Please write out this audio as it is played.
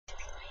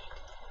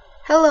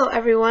Hello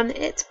everyone,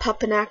 it's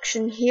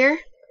PupInAction here,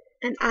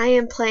 and I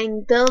am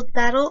playing Build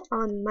Battle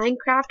on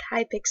Minecraft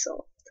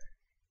Hypixel.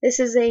 This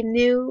is a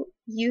new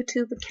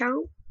YouTube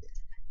account,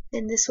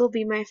 and this will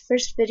be my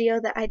first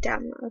video that I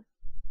download.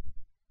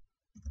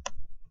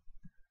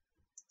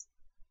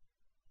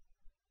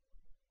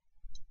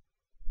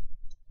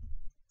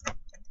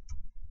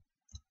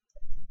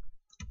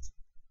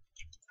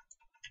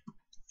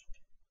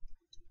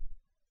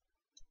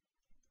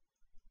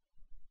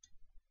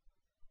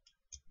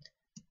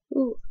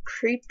 Ooh,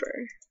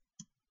 creeper.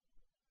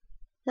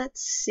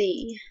 Let's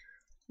see.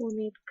 We'll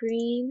need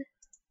green,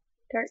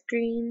 dark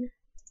green,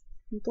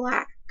 and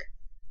black.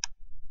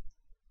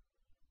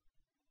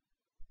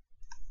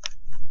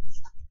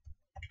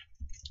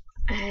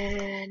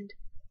 And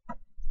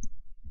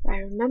if I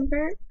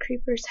remember,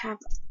 creepers have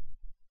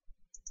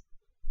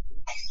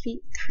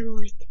feet kind of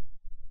like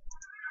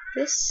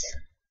this.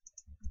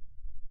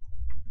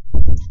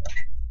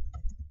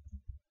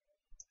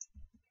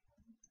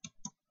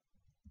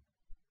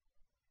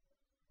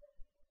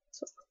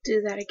 So I'll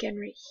do that again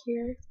right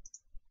here.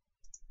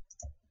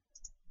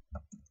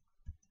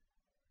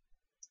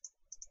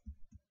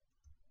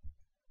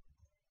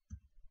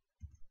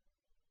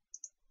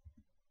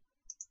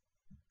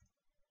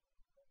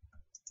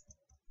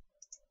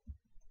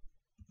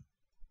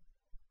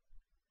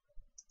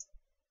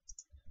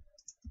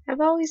 I've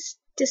always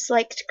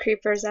disliked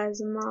creepers as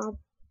a mob.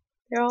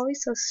 They're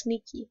always so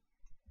sneaky.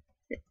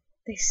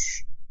 They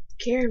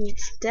scare me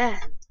to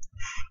death.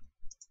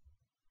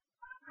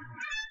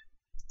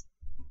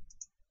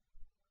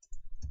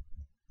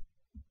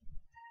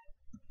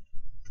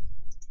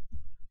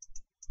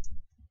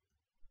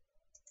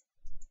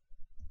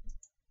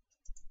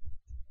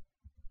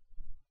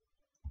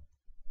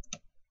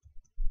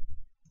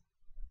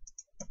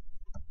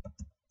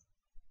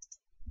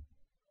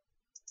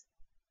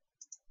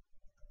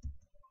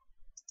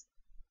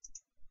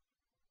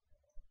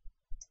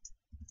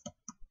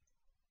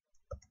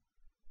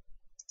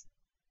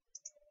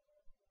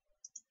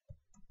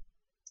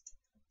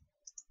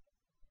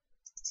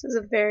 This is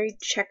a very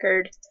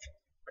checkered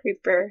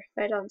creeper,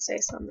 if I don't say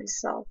so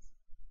myself.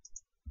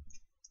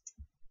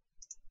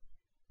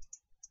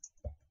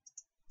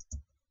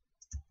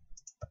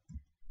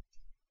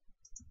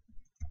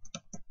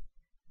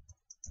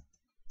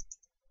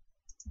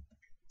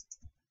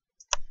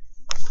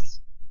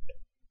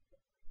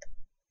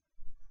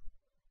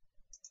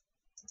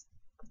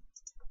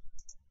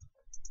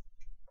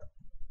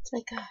 It's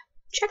like a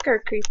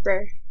checker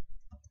creeper,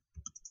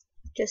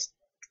 just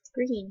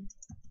green.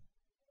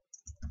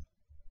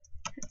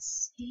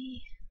 Let's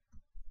see.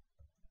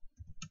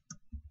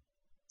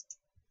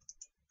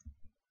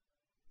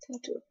 I'll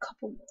do a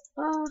couple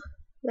more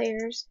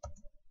layers.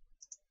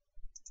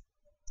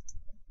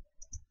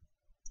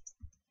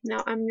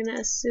 Now I'm gonna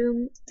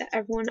assume that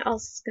everyone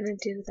else is gonna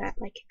do that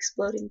like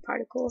exploding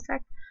particle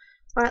effect,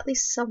 or at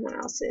least someone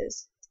else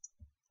is.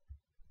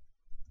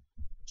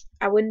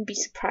 I wouldn't be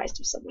surprised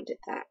if someone did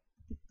that,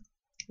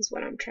 is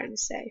what I'm trying to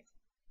say.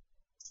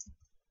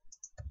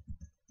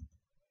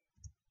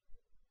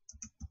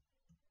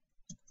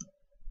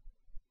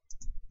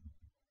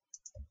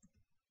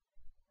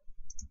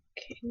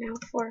 Okay, now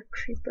for a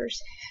creeper's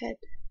head.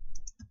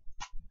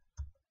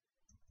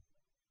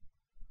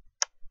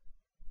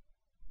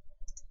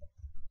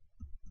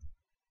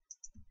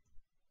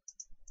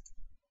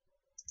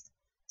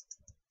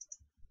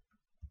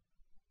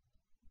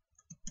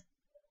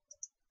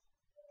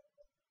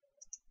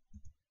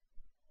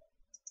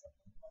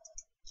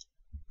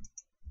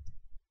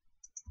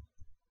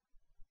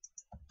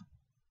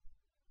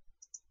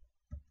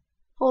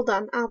 Hold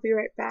on, I'll be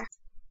right back.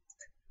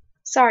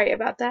 Sorry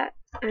about that.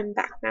 I'm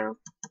back now.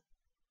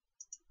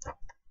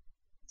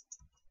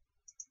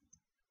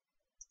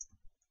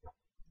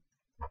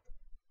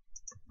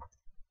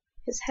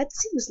 His head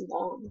seems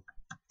long.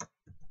 I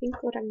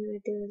think what I'm going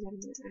to do is I'm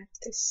going to add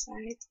this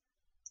side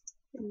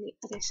and the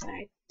other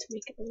side to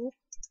make it a little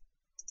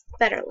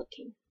better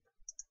looking.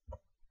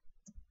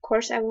 Of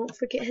course, I won't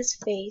forget his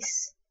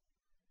face.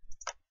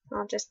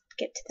 I'll just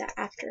get to that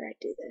after I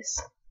do this.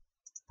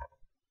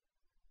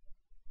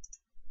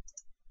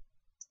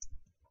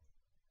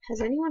 Has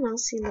anyone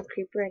else seen the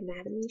Creeper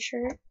Anatomy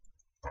shirt?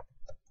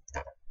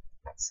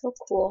 It's so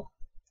cool.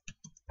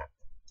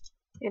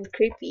 And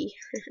creepy.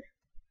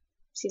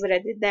 See what I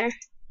did there?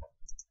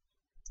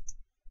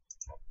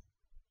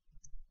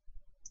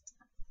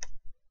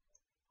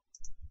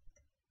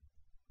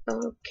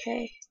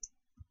 Okay.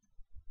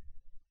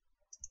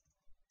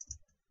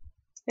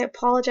 I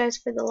apologize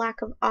for the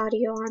lack of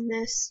audio on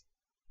this.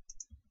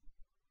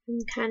 I'm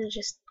kind of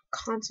just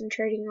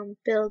concentrating on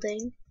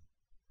building.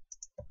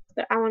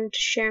 But I wanted to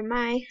share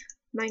my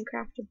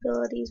Minecraft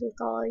abilities with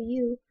all of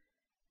you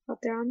out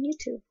there on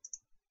YouTube.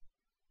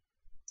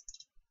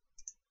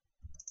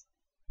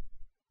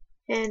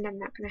 And I'm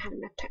not going to have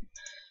enough time.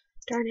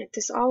 Darn it,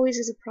 this always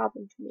is a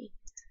problem for me.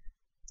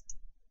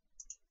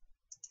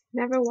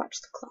 Never watch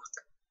the clock.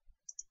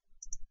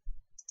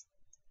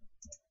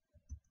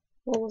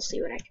 Well, we'll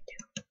see what I can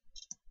do.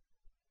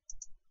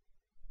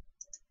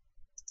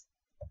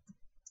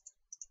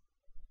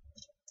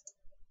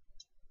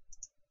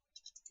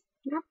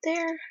 Not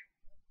there.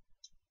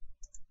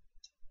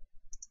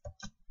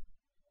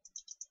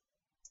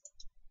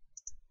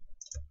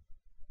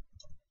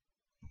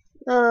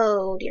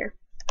 Oh dear.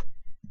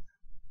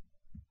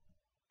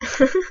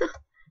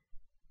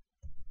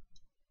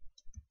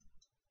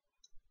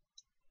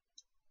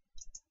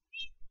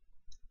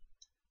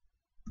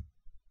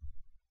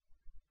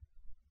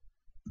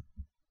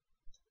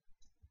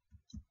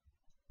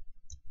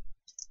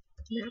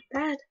 Not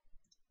bad.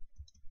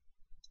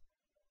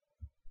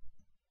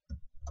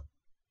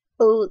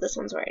 Oh, this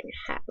one's wearing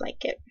a hat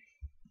like it.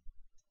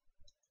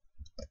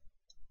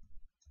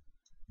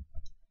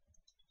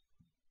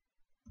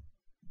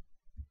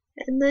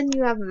 And then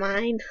you have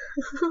mine.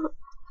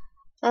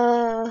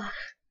 Part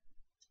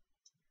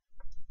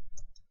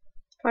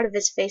of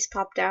his face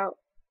popped out.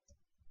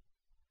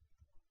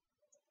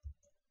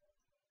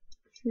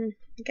 I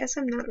guess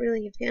I'm not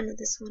really a fan of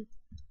this one.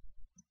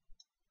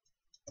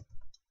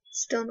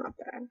 Still not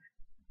bad.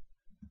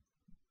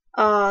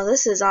 Oh,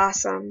 this is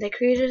awesome. They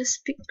created a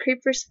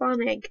creeper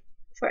spawn egg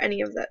for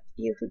any of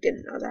you who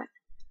didn't know that.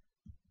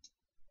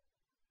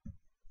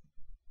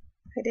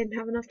 I didn't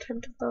have enough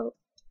time to vote.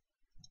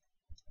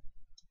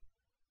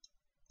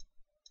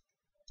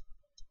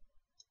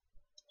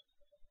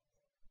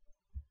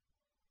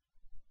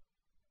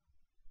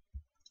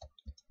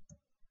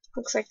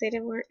 Looks like they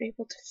weren't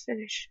able to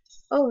finish.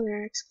 Oh,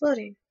 they're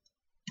exploding.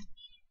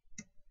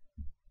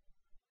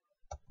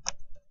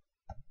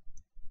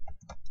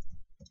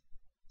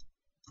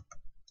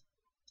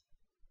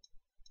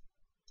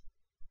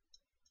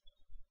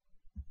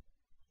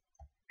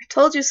 I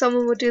told you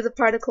someone would do the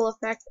particle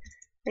effect.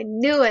 I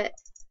knew it.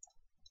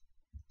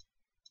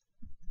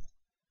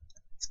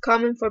 It's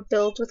common for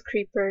builds with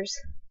creepers.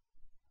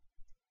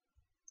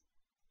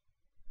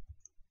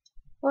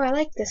 Oh, I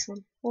like this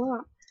one a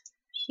lot.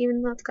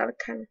 Even though it's got a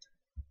kind of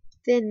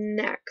thin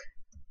neck.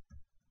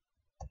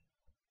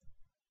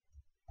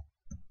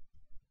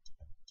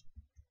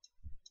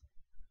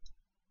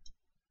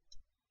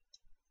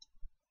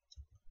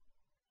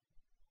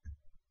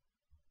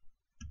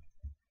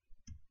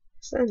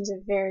 This one's a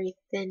very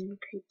thin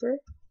creeper.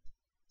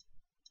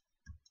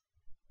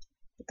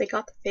 But they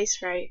got the face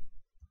right.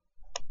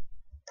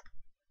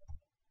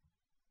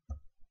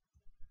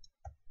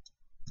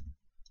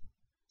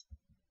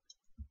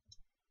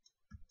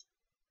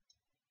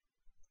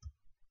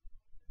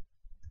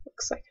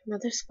 Looks like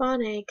another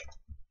spawn egg.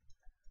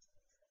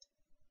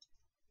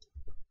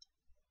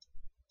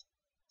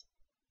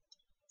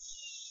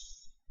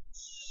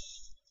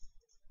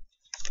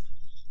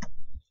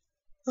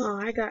 Oh,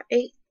 I got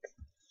 8.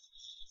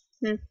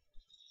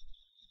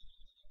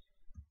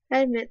 I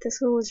admit this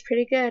one was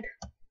pretty good.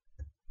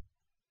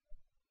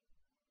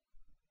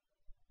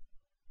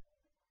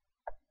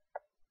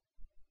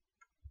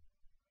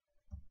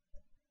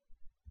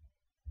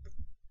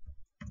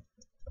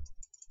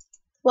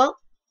 Well,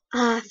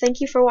 thank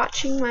you for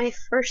watching my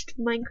first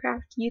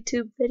Minecraft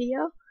YouTube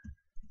video.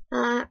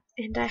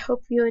 And I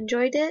hope you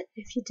enjoyed it.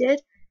 If you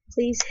did,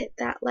 please hit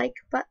that like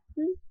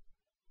button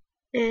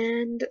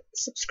and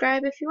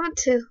subscribe if you want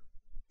to.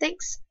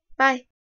 Thanks. Bye.